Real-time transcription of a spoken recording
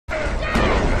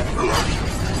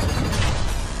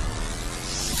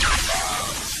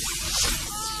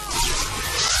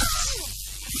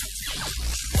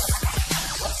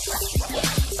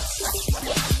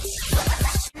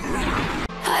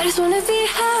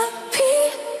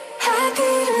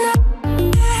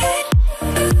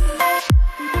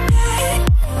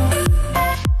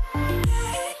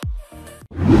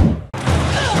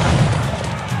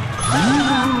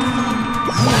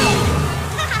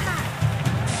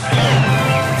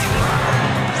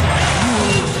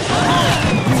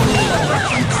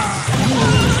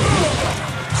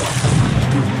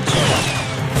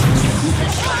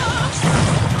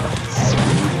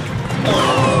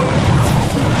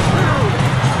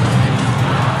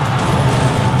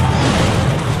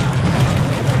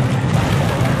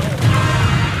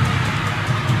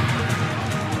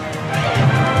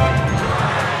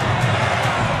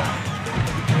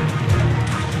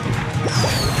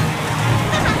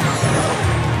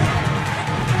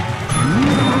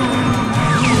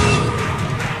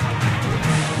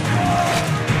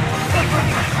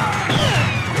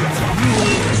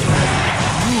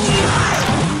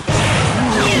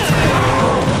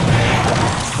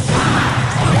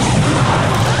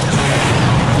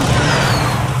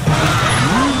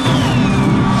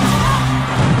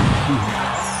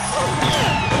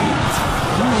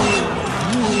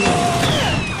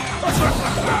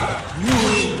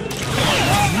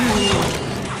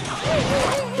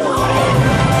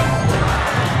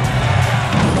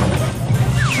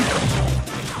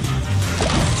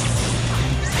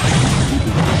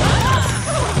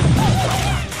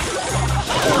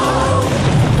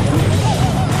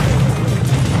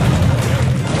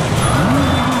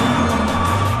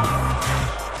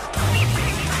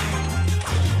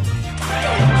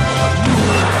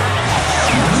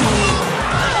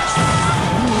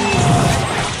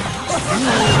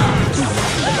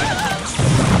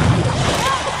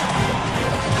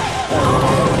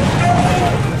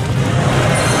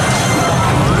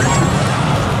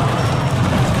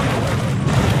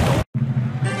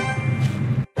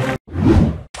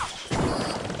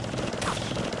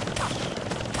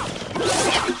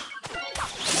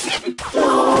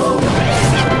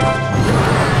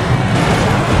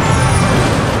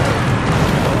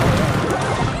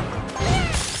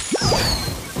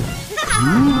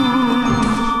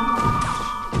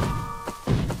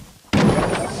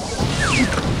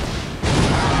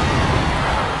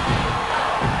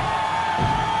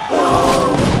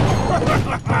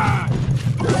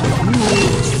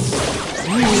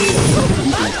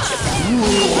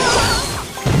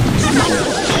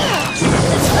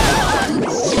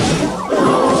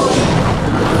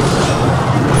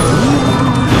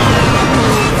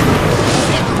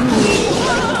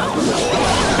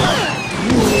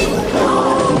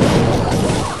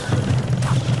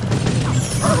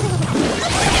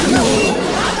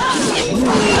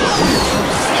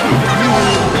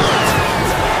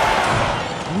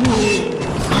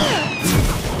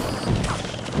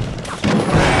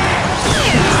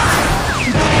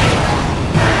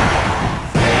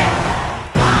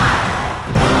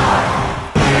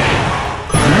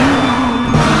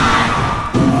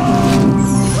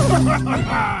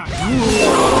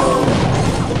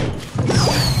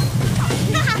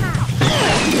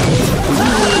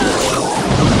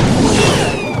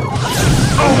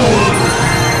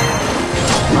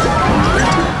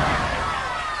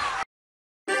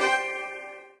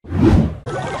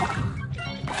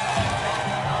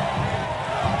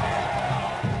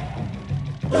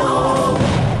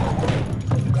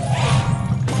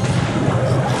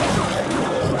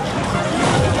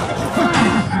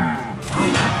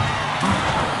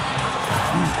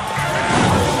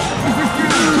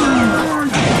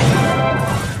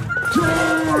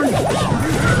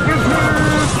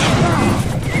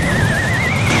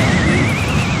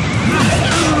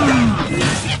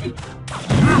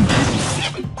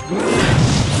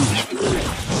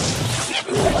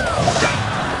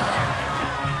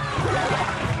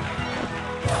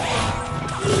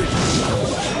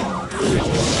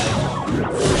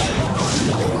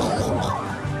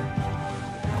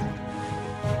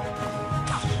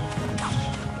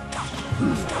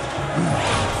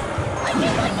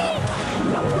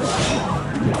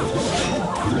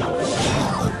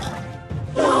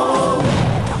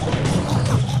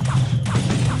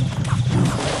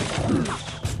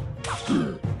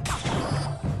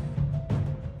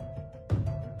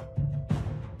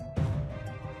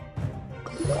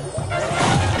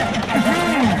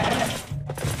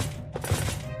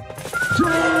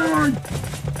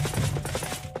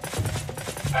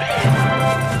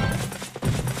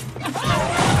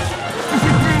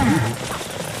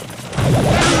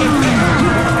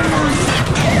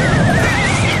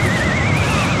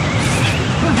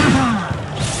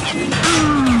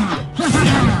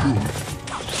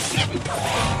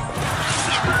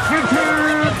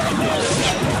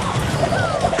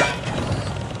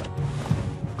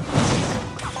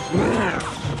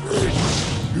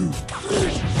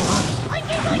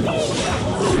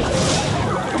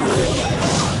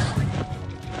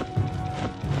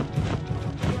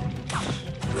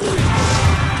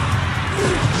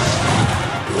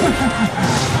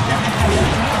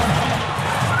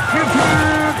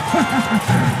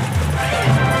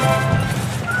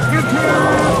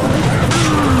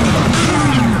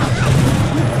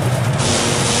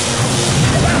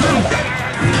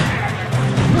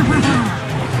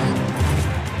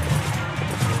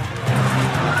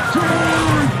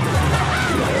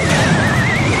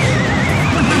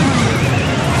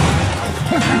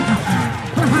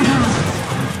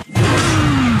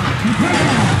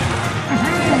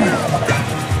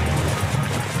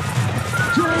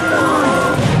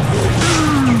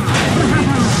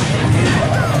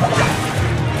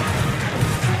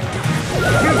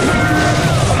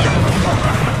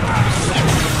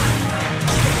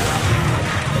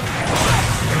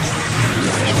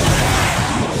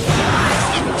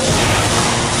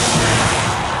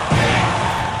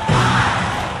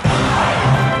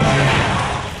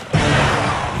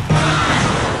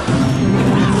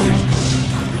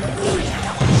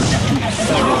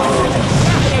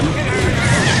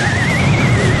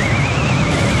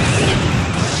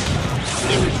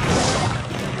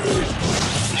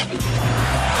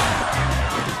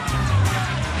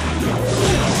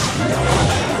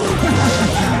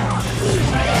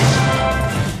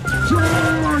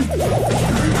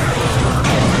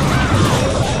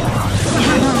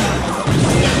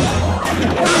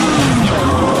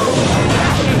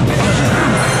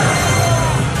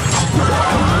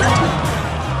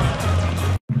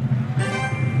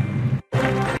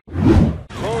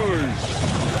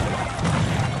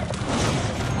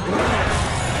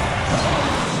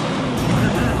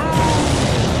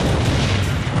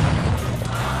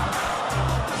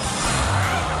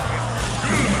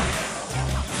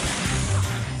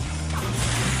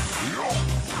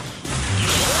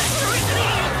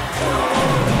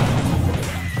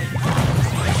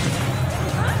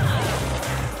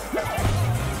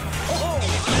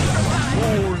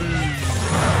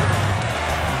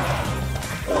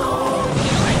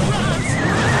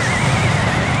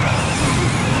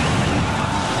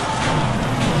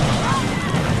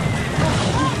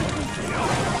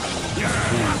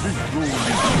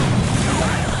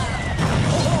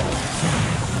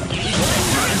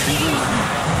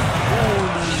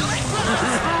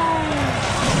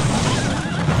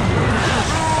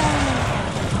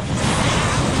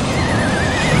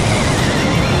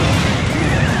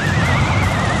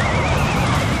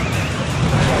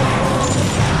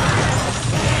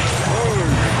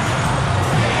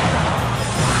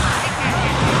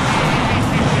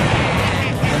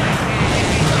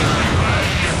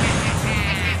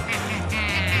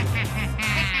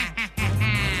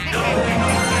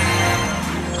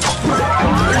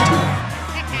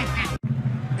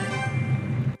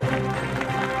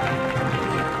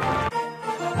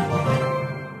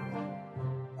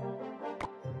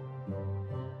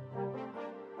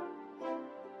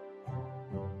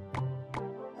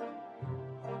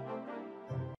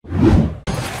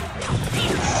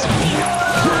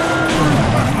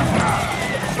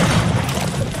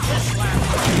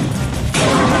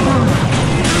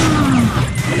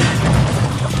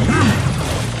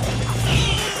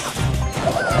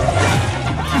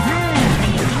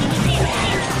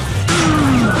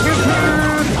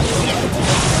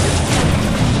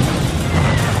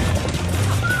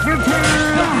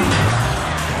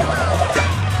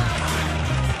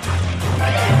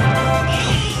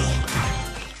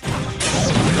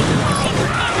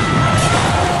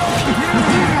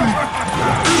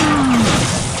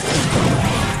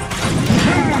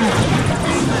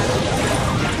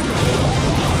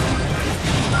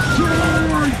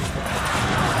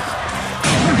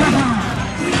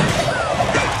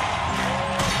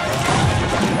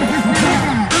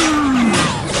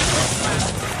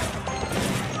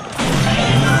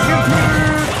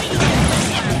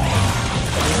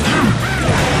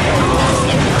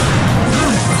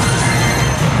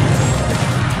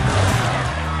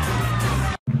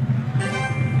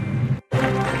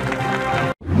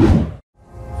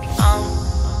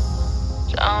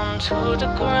down to the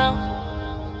ground.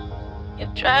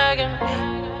 You're dragging me,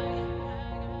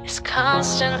 it's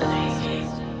constantly.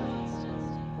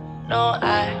 No,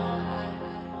 I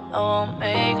won't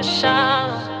make a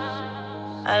sound.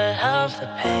 I love the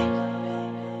pain,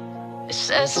 it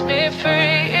sets me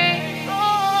free.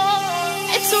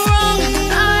 It's wrong,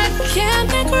 I can't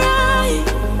make right.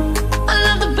 I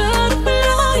love the bird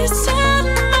below you, tell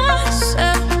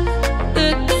myself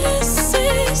that this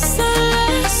is the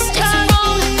last time. It's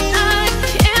wrong, I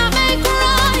can't make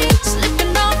right.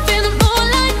 Slipping off in the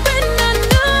moonlight when I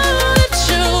knew the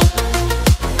truth.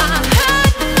 I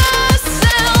hurt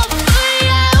myself for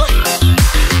you.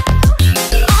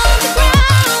 On the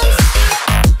ground,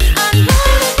 I know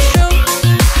the truth.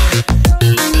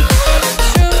 I know the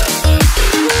truth.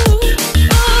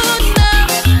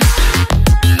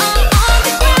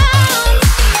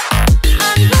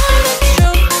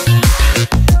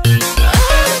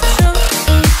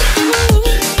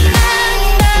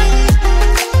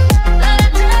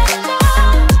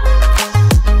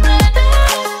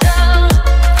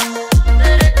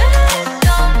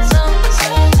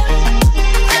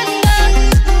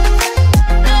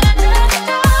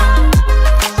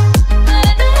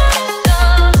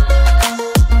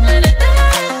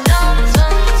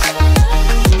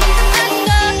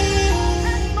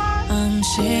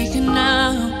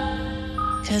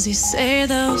 Cause you say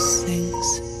those things,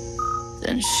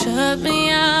 then shut me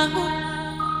out.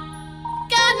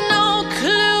 Got no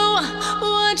clue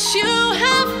what you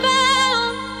have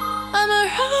found. I'm a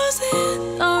rose in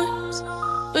thorns,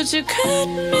 but you cut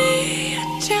me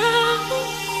down.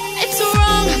 It's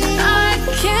wrong, I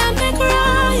can't make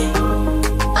right.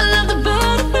 I love the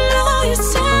bird below you,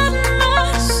 tell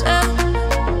myself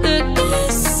that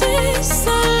this is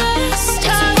the last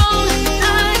time. It's wrong,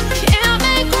 I can't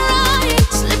make right.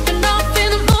 Slipping off in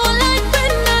the moonlight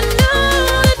when I knew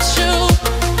the truth.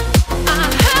 I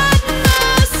hurt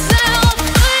myself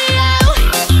for you.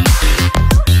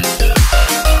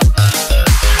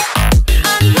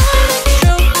 I know the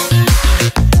truth.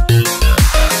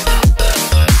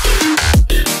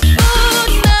 Oh,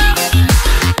 now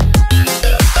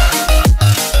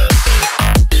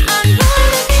I know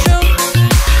the truth.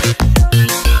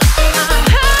 I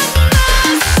hurt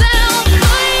myself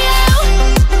for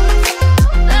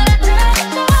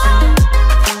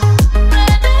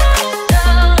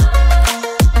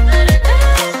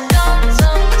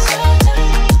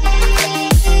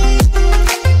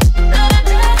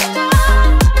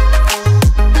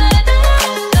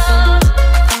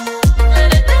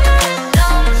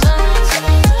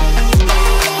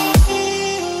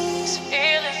these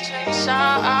feelings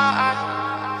inside,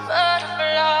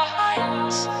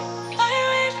 butterflies fly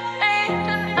with me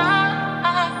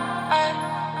tonight.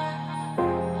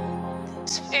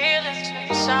 These feelings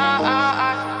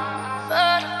inside,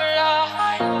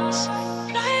 butterflies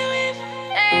fly with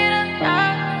me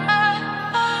tonight.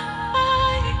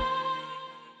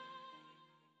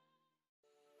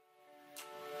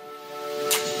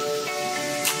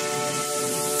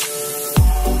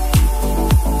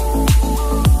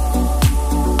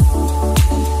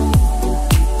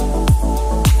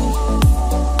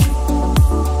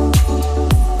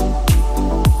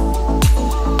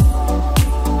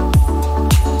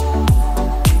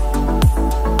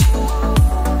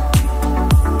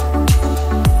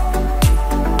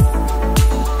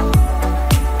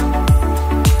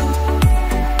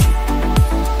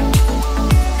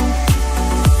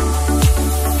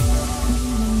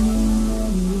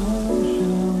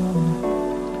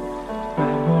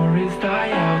 Memories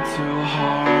die out too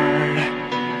hard.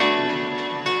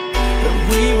 But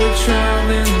we were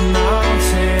traveling the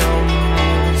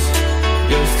mountains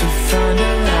just to find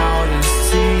the loudest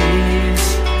seas.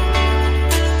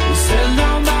 We sat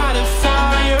down by the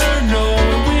fire,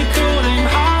 knowing we could aim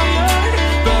higher,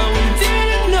 but we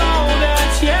didn't know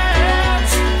that yet.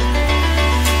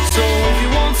 So if you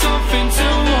want something to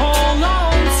hold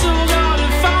on to, gotta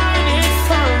find it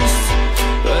first.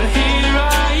 But here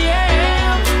I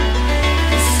am,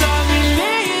 'cause I've been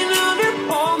laying under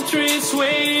palm trees,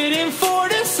 waiting for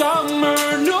the summer,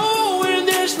 knowing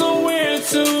there's nowhere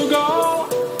to go.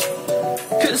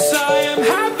 'Cause I am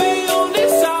happy on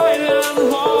this island,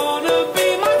 wanna be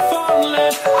my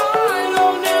farmland. I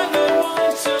don't ever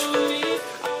want to leave.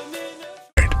 I'm in a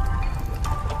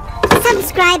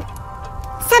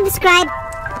Subscribe.